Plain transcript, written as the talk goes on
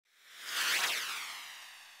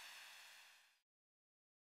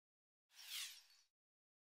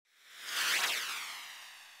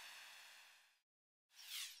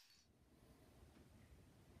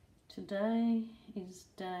Today is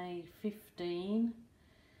day 15.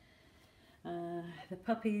 The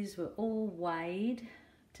puppies were all weighed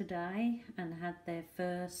today and had their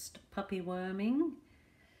first puppy worming,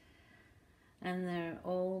 and they're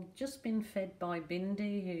all just been fed by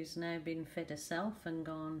Bindi, who's now been fed herself and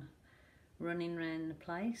gone running around the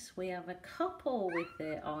place. We have a couple with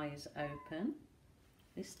their eyes open.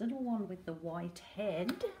 This little one with the white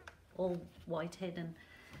head, all white head, and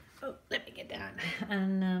oh, let me get down.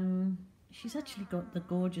 And she's actually got the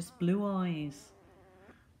gorgeous blue eyes.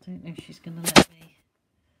 Don't know if she's going to let me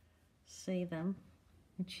see them.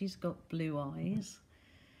 And she's got blue eyes.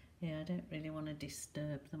 Yeah, I don't really want to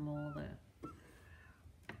disturb them all though.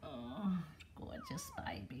 Oh, gorgeous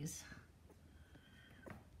babies.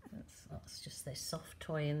 That's just their soft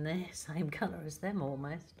toy in there, same colour as them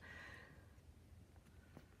almost.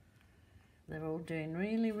 They're all doing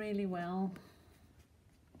really, really well.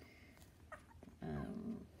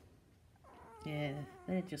 Yeah,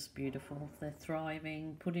 they're just beautiful. They're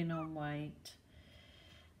thriving, putting on weight.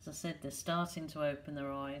 As I said, they're starting to open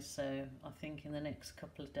their eyes, so I think in the next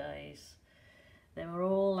couple of days they will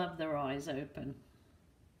all have their eyes open.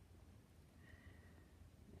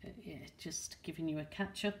 Yeah, just giving you a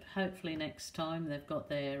catch up. Hopefully next time they've got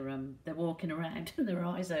their they're walking around and their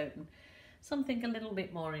eyes open. Something a little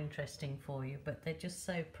bit more interesting for you, but they're just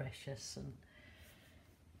so precious. And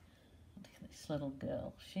look at this little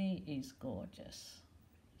girl. She is gorgeous.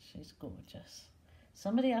 She's gorgeous.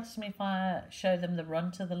 Somebody asked me if I show them the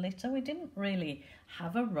runt of the litter. We didn't really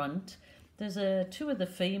have a runt. There's two of the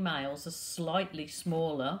females are slightly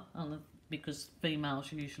smaller because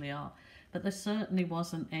females usually are. But there certainly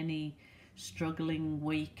wasn't any struggling,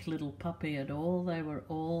 weak little puppy at all. They were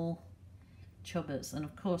all chubbers. And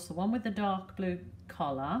of course, the one with the dark blue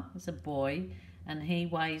collar is a boy, and he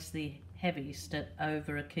weighs the heaviest at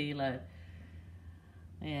over 1 kilo.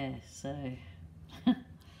 Yeah, so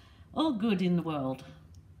all good in the world.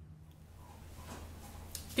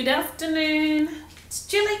 Good afternoon. It's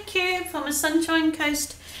Gillykube from a Sunshine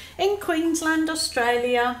Coast in Queensland,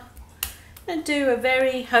 Australia. And do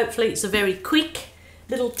hopefully it's a very quick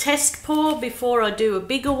little test pour before I do a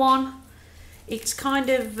bigger one. It's kind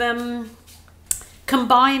of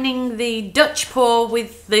combining the Dutch pour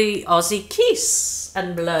with the Aussie kiss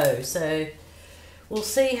and blow, so we'll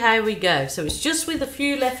see how we go. So it's just with a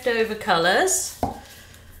few leftover colours,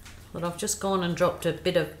 but I've just gone and dropped a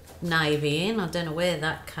bit of navy in. I don't know where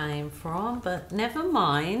that came from, but never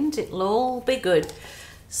mind, it'll all be good.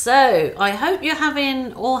 So I hope you're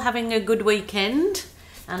all having a good weekend,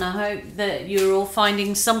 and I hope that you're all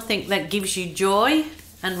finding something that gives you joy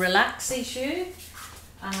and relaxes you.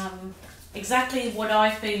 Exactly what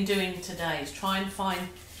I've been doing today is try and find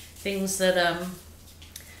things that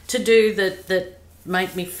to do that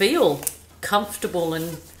make me feel comfortable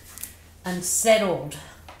and settled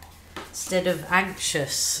instead of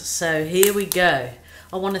anxious. So here we go.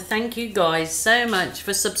 I want to thank you guys so much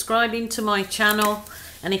for subscribing to my channel.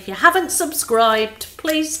 And if you haven't subscribed,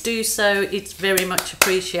 please do so. It's very much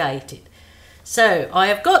appreciated. So I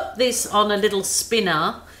have got this on a little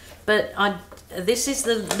spinner, but this is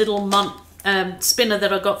the little Mont spinner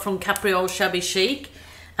that I got from Capriole Shabby Chic.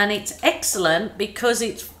 And it's excellent because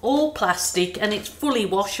it's all plastic and it's fully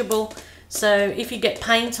washable. So if you get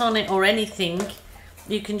paint on it or anything,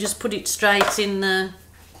 you can just put it straight in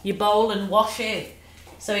your bowl and wash it.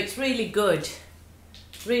 So it's really good.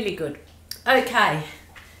 Really good. Okay.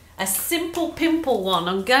 A simple pimple one.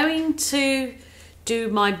 I'm going to do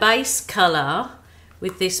my base colour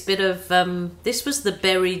with this bit of, this was the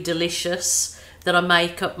Berry Delicious that I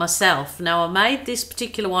make up myself. Now I made this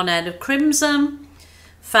particular one out of crimson,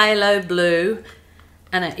 phthalo blue,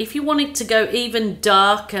 and if you want it to go even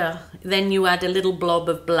darker, then you add a little blob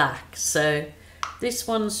of black. So this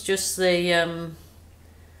one's just the,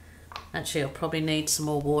 actually I'll probably need some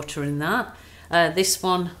more water in that. This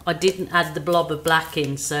one, I didn't add the blob of black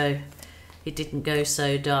in, so it didn't go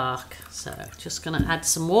so dark. So just going to add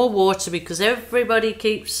some more water because everybody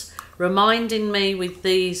keeps reminding me with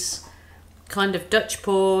these kind of Dutch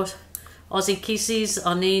pour, Aussie kisses,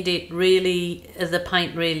 I need it really, the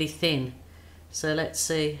paint really thin. So let's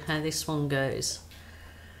see how this one goes.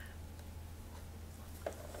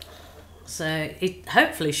 So it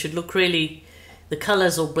hopefully should look really, the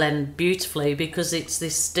colours will blend beautifully because it's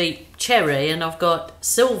this deep cherry and I've got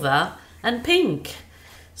silver and pink.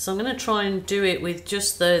 So I'm going to try and do it with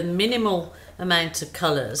just the minimal amount of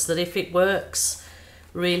colours, that if it works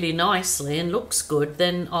really nicely and looks good,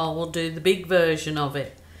 then I will do the big version of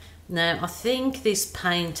it. Now I think this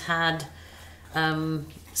paint had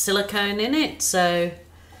silicone in it, so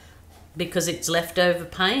because it's leftover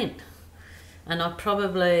paint. and I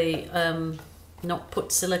probably not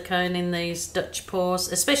put silicone in these Dutch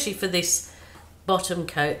pours, especially for this bottom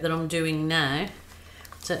coat that I'm doing now.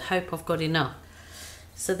 So I hope I've got enough.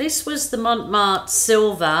 So this was the Mont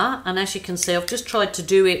silver, and as you can see I've just tried to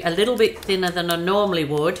do it a little bit thinner than I normally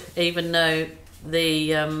would, even though the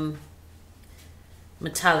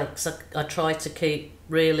metallics I try to keep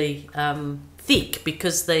really thick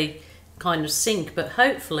because they kind of sink, but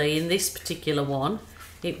hopefully in this particular one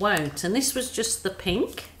it won't. And this was just the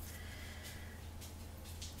pink.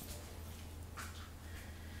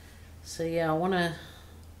 So yeah, I want to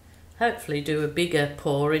hopefully do a bigger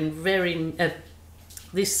pour in very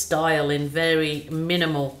this style in very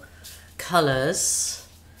minimal colours.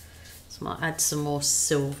 So I might add some more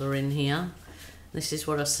silver in here. This is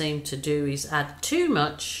what I seem to do, is add too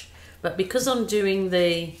much, but because I'm doing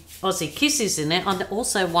the Aussie kisses in it, I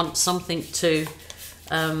also want something to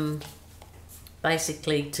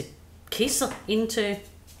basically to kiss into.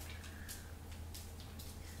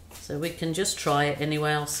 So we can just try it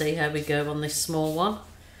anyway. I'll see how we go on this small one.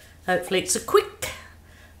 Hopefully it's a quick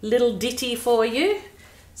little ditty for you.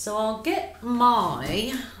 So I'll get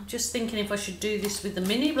my, I'm just thinking if I should do this with the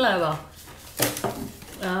mini blower.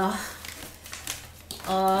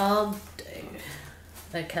 I'll do,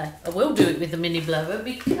 okay, I will do it with the mini blower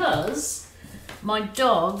because my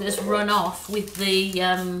dog has run off with the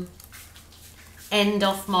end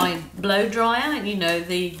off my blow dryer, you know,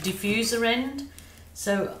 the diffuser end.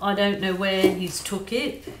 So I don't know where he's took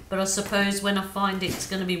it, but I suppose when I find it, it's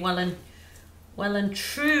going to be well and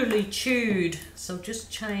truly chewed. So I've just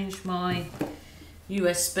changed my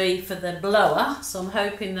USB for the blower, so I'm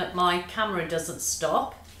hoping that my camera doesn't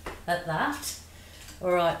stop at that.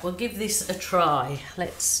 Alright, we'll give this a try.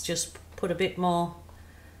 Let's just put a bit more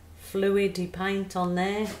fluidy paint on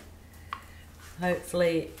there.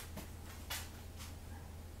 Hopefully,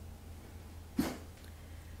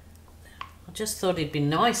 I just thought it'd be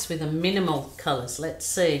nice with a minimal colours. Let's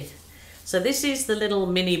see. So this is the little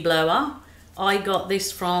mini blower. I got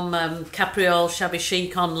this from Capriole Shabby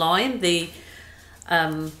Chic online. The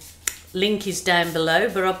link is down below,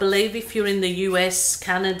 but I believe if you're in the US,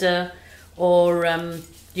 Canada or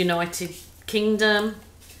United Kingdom,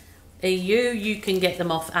 EU, you can get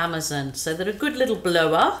them off Amazon. So they're a good little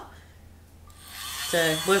blower. So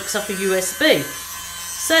it works off a USB.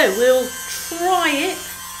 So we'll try it.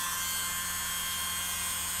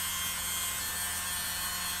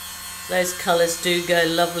 Those colours do go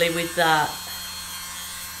lovely with that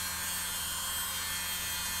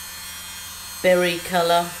berry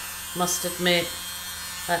colour, must admit.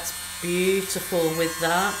 That's beautiful with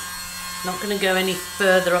that. Not going to go any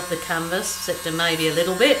further up the canvas, except maybe a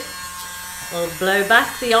little bit. I'll blow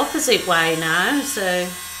back the opposite way now, so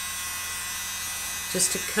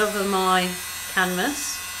just to cover my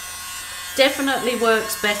canvas. Definitely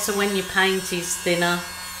works better when your paint is thinner.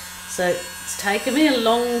 So it's taken me a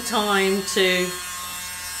long time to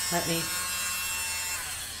let me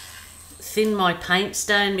thin my paints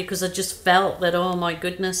down, because I just felt that, oh my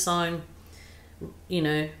goodness, they're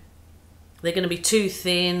going to be too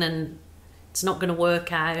thin and it's not going to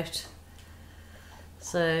work out.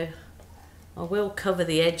 So I will cover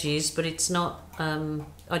the edges, but it's not,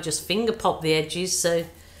 I just finger pop the edges, so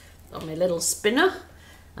on my little spinner.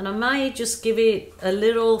 And I may just give it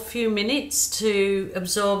a few minutes to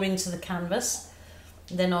absorb into the canvas.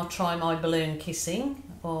 Then I'll try my balloon kissing,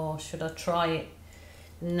 or should I try it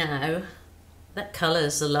now? That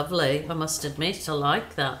colours are lovely, I must admit, I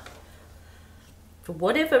like that. For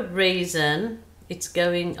whatever reason, it's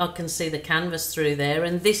going, I can see the canvas through there,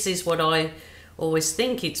 and this is what I always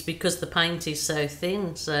think, it's because the paint is so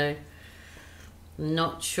thin, so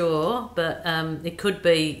not sure, but it could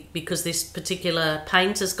be because this particular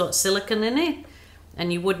paint has got silicone in it,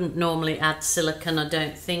 and you wouldn't normally add silicone, I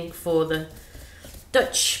don't think, for the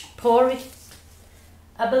Dutch pouring.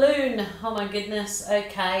 A balloon, oh my goodness.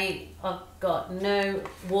 Okay, I've got no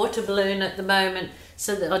water balloon at the moment,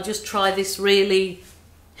 so that I'll just try this really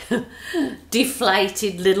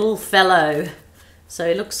deflated little fellow. So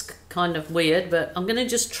it looks kind of weird, but I'm going to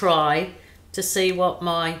just try to see what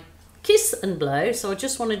my kiss and blow. So I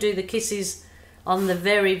just want to do the kisses on the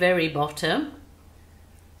very, very bottom.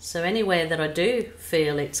 So anywhere that I do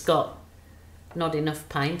feel it's got not enough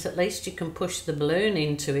paint, at least you can push the balloon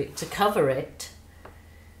into it to cover it.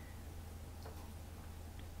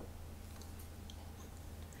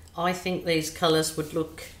 I think these colours would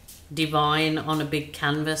look divine on a big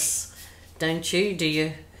canvas, don't you? Do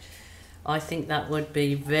you? I think that would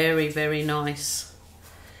be very, very nice.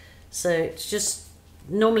 So it's just,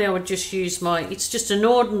 normally I would just use it's just an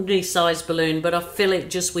ordinary size balloon, but I fill it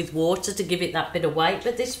just with water to give it that bit of weight.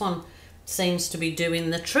 But this one seems to be doing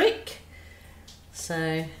the trick.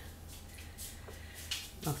 So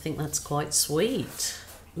I think that's quite sweet.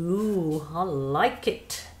 Ooh, I like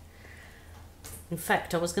it. In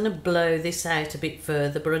fact, I was going to blow this out a bit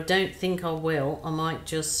further, but I don't think I will. I might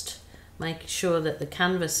just make sure that the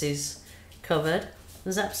canvas is covered.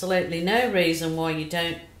 There's absolutely no reason why you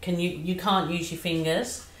can't use your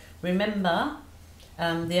fingers. Remember,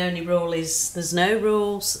 the only rule is there's no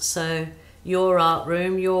rules, so your art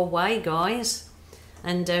room, your way, guys.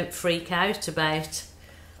 And don't freak out about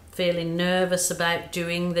feeling nervous about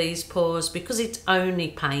doing these pours, because it's only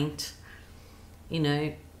paint, you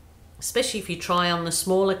know. Especially if you try on the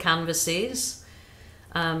smaller canvases,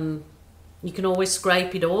 you can always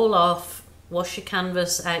scrape it all off, wash your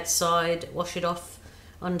canvas outside, wash it off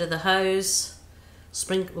under the hose,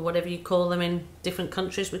 sprinkle, whatever you call them in different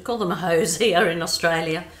countries. We call them a hose here in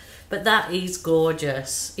Australia, but that is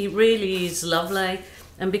gorgeous. It really is lovely,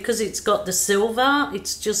 and because it's got the silver,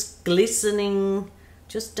 it's just glistening.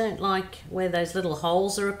 Just don't like where those little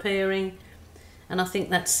holes are appearing. And I think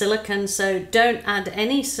that's silicone, so don't add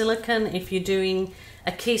any silicone if you're doing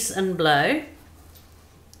a kiss and blow.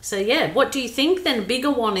 So yeah, what do you think then?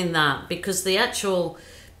 Bigger one in that, because the actual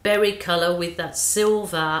berry colour with that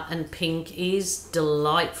silver and pink is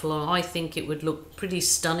delightful. I think it would look pretty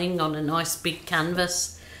stunning on a nice big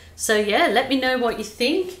canvas. So yeah, let me know what you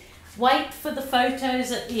think. Wait for the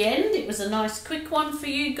photos at the end. It was a nice quick one for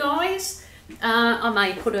you guys. I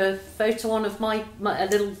may put a photo on of my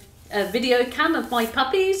little video cam of my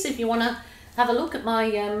puppies if you want to have a look at my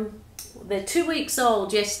they're 2 weeks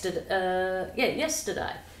old yesterday.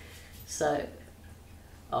 So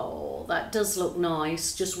oh, that does look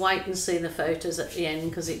nice. Just wait and see the photos at the end,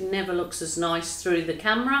 because it never looks as nice through the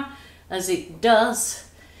camera as it does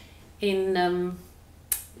in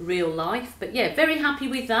real life. But yeah, very happy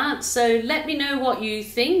with that. So let me know what you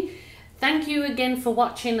think. Thank you again for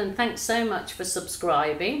watching, and thanks so much for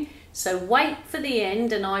subscribing. So wait for the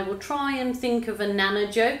end, and I will try and think of a Nana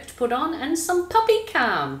joke to put on and some puppy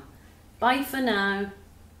cam. Bye for now.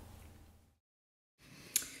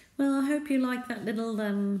 Well, I hope you like that little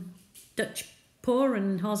Dutch pour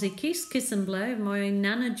and Aussie kiss and blow. My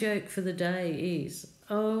Nana joke for the day is,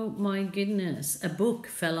 oh my goodness, a book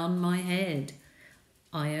fell on my head.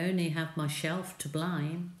 I only have my shelf to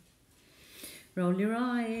blame. Roll your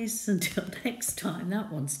eyes. Until next time. That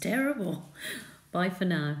one's terrible. Bye for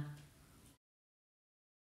now.